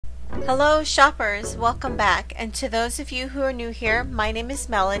Hello shoppers, welcome back. And to those of you who are new here, my name is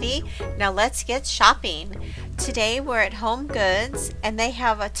Melody. Now let's get shopping. Today we're at HomeGoods and they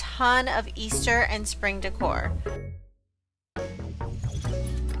have a ton of Easter and spring decor.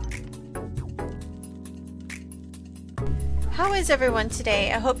 How is everyone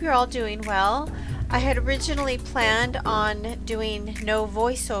today? I hope you're all doing well. I had originally planned on doing no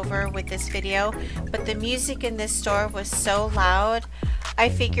voiceover with this video, but the music in this store was so loud, I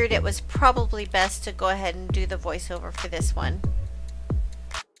figured it was probably best to go ahead and do the voiceover for this one.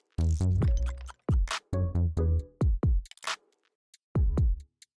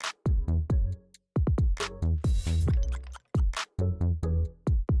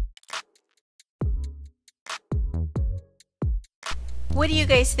 What do you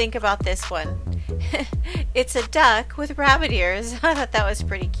guys think about this one? It's a duck with rabbit ears. I thought that was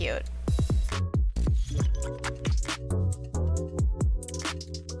pretty cute.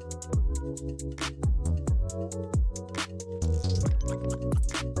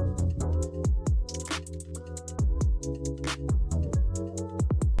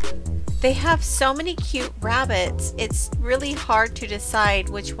 They have so many cute rabbits, it's really hard to decide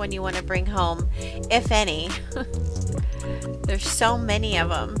which one you want to bring home, if any. There's so many of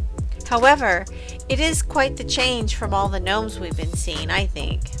them. However, it is quite the change from all the gnomes we've been seeing, I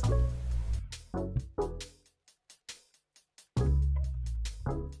think.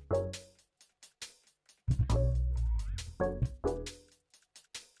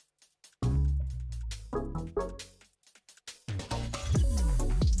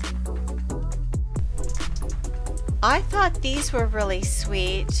 I thought these were really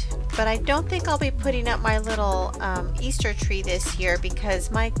sweet, but I don't think I'll be putting up my little Easter tree this year because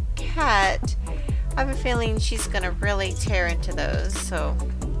my cat, I have a feeling she's going to really tear into those. So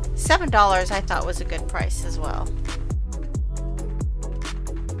 $7 I thought was a good price as well.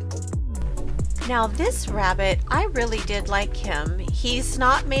 Now this rabbit, I really did like him. He's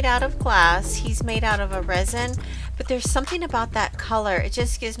not made out of glass, he's made out of a resin, but there's something about that color, it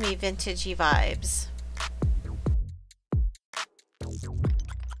just gives me vintagey vibes.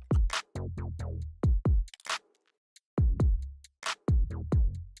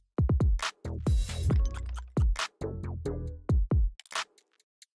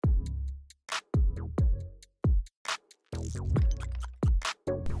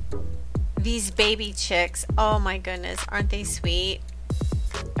 These baby chicks, oh my goodness, aren't they sweet?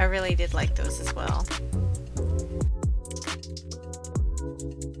 I really did like those as well.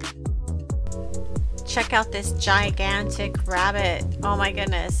 Check out this gigantic rabbit. Oh my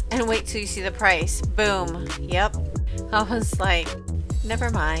goodness. And wait till you see the price. Boom. Yep. I was like, never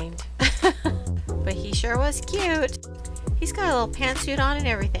mind. But he sure was cute. He's got a little pantsuit on and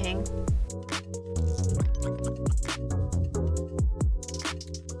everything.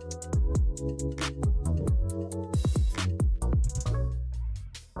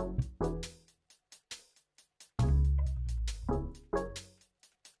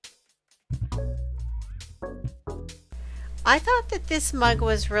 I thought that this mug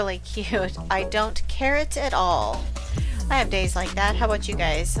was really cute. I don't care it at all. I have days like that. How about you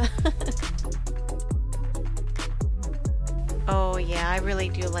guys? Oh yeah, I really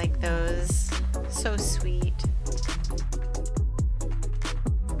do like those. So sweet.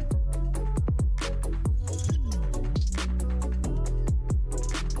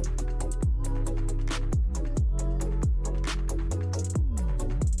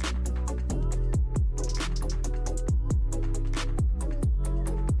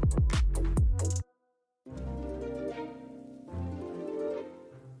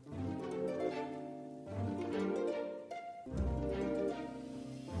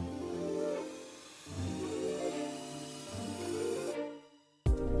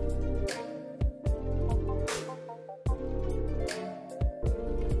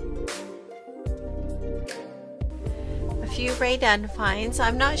 Few Ray Dunn finds.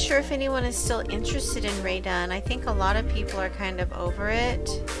 I'm not sure if anyone is still interested in Ray Dunn. I think a lot of people are kind of over it.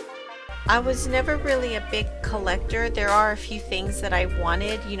 I was never really a big collector. There are a few things that I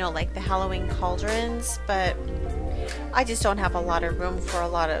wanted, you know, like the Halloween cauldrons, but I just don't have a lot of room for a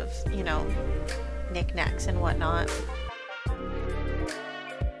lot of, you know, knickknacks and whatnot.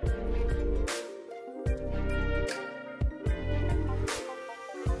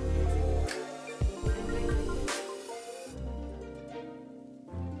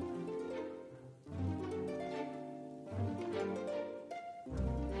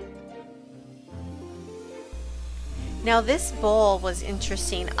 Now this bowl was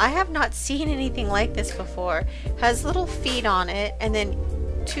interesting. I have not seen anything like this before. It has little feet on it and then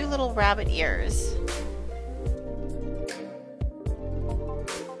two little rabbit ears.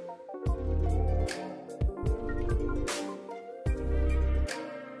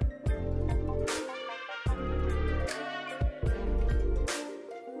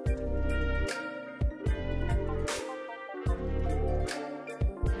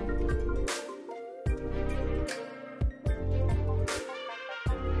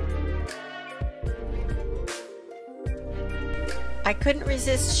 I couldn't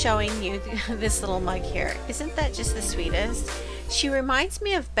resist showing you this little mug here. Isn't that just the sweetest? She reminds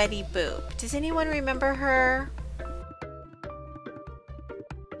me of Betty Boop. Does anyone remember her?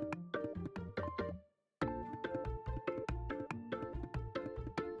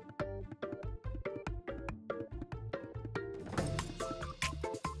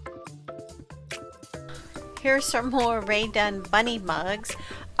 Here's some more Ray Dunn bunny mugs.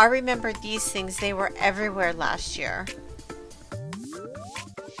 I remember these things. They were everywhere last year.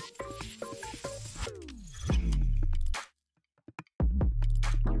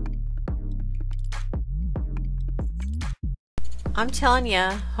 I'm telling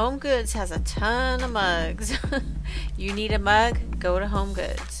ya, HomeGoods has a ton of mugs. You need a mug? Go to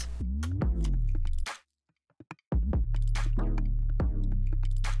HomeGoods.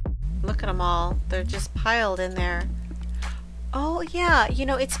 Look at them all. They're just piled in there. Oh yeah, you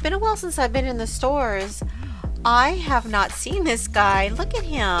know, it's been a while since I've been in the stores. I have not seen this guy. Look at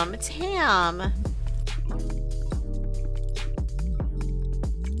him. It's Ham.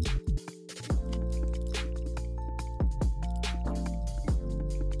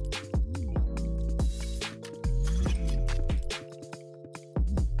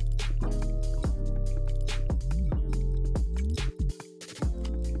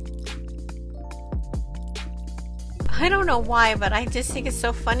 I don't know why, but I just think it's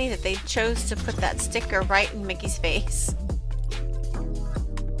so funny that they chose to put that sticker right in Mickey's face.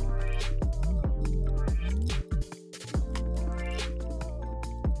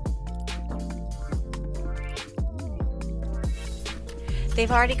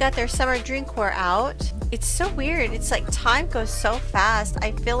 They've already got their summer drinkware out. It's so weird. It's like time goes so fast.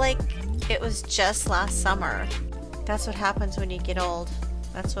 I feel like it was just last summer. That's what happens when you get old.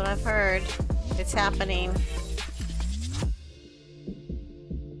 That's what I've heard. It's happening.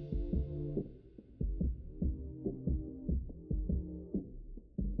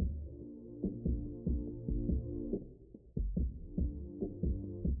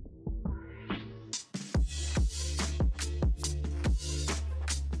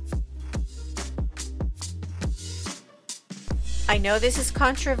 I know this is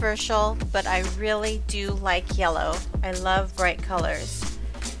controversial, but I really do like yellow. I love bright colors.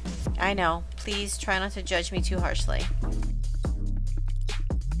 I know, please try not to judge me too harshly.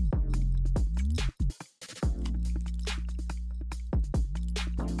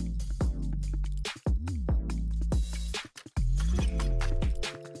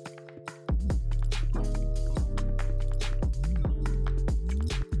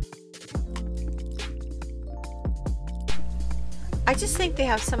 I just think they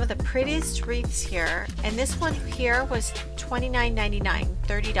have some of the prettiest wreaths here, and this one here was $29.99,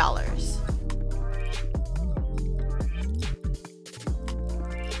 $30.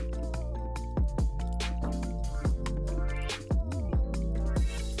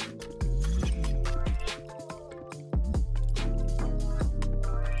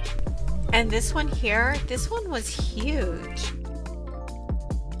 And this one here, this one was huge.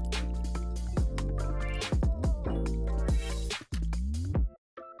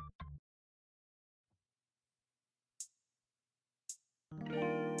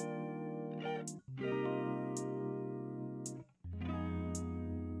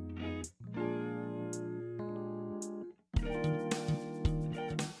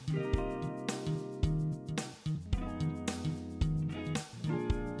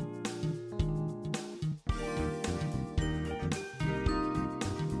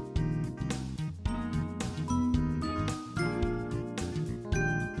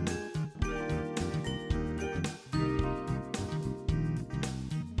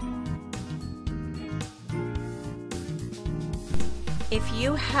 If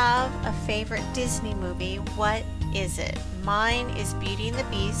you have a favorite Disney movie, what is it? Mine is Beauty and the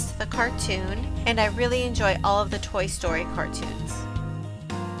Beast, the cartoon, and I really enjoy all of the Toy Story cartoons.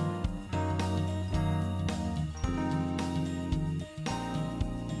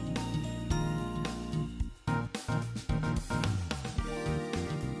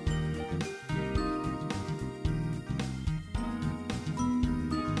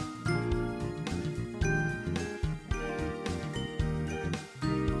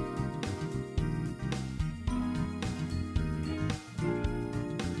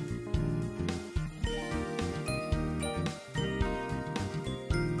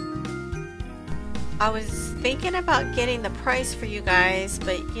 I was thinking about getting the price for you guys,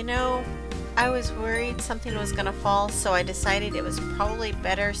 but you know, I was worried something was gonna fall, so I decided it was probably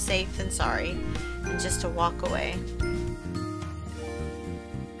better safe than sorry, and just to walk away.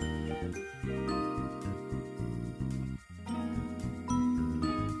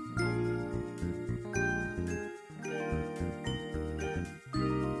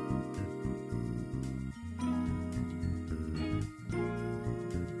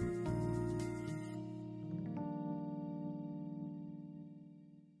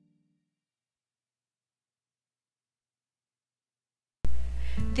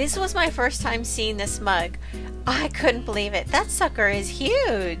 This was my first time seeing this mug. I couldn't believe it. That sucker is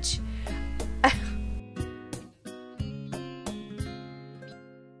huge.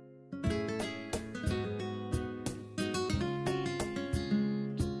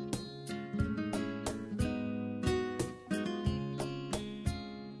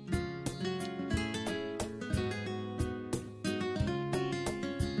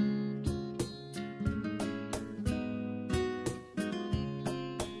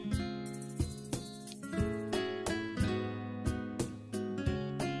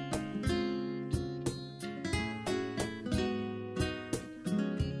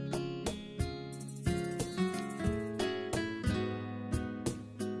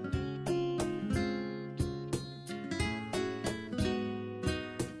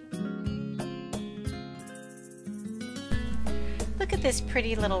 Look at this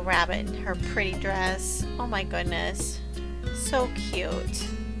pretty little rabbit in her pretty dress. Oh my goodness. So cute.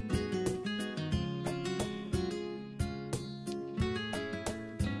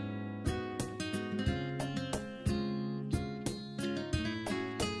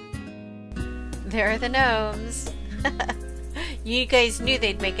 There are the gnomes. You guys knew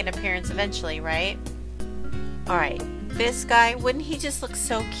they'd make an appearance eventually, right? Alright, this guy, wouldn't he just look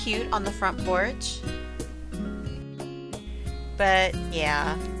so cute on the front porch? But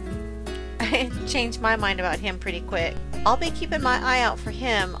yeah, I changed my mind about him pretty quick. I'll be keeping my eye out for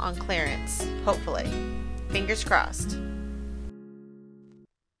him on clearance, hopefully. Fingers crossed.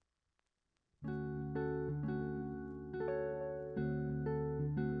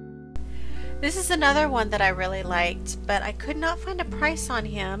 This is another one that I really liked, but I could not find a price on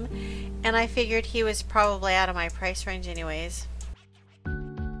him, and I figured he was probably out of my price range anyways.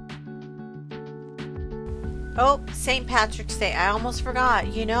 Oh, St. Patrick's Day. I almost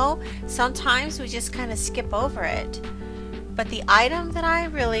forgot. You know, sometimes we just kind of skip over it. But the item that I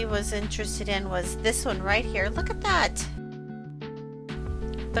really was interested in was this one right here. Look at that.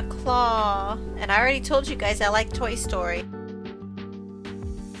 The claw. And I already told you guys I like Toy Story.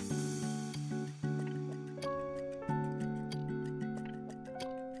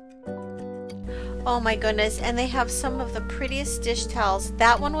 Oh my goodness. And they have some of the prettiest dish towels.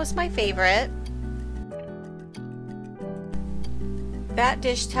 That one was my favorite. That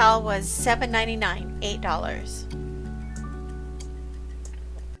dish towel was $7.99, $8.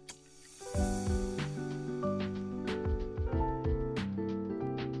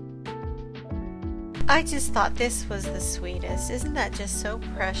 I just thought this was the sweetest. Isn't that just so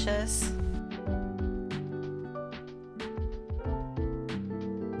precious?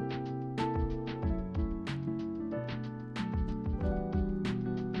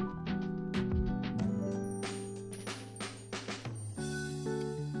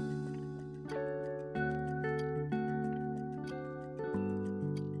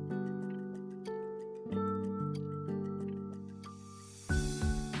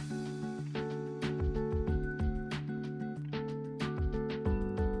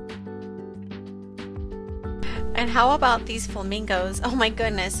 And how about these flamingos? Oh my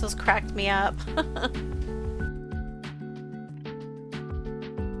goodness, those cracked me up.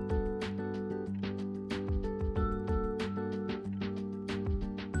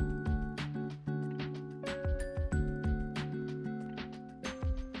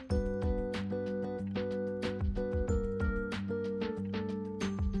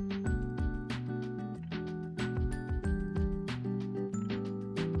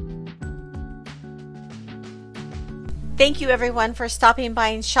 Thank you everyone for stopping by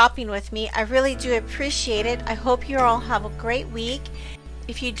and shopping with me. I really do appreciate it. I hope you all have a great week.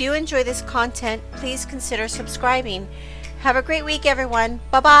 If you do enjoy this content, please consider subscribing. Have a great week everyone.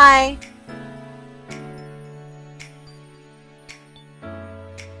 Bye-bye.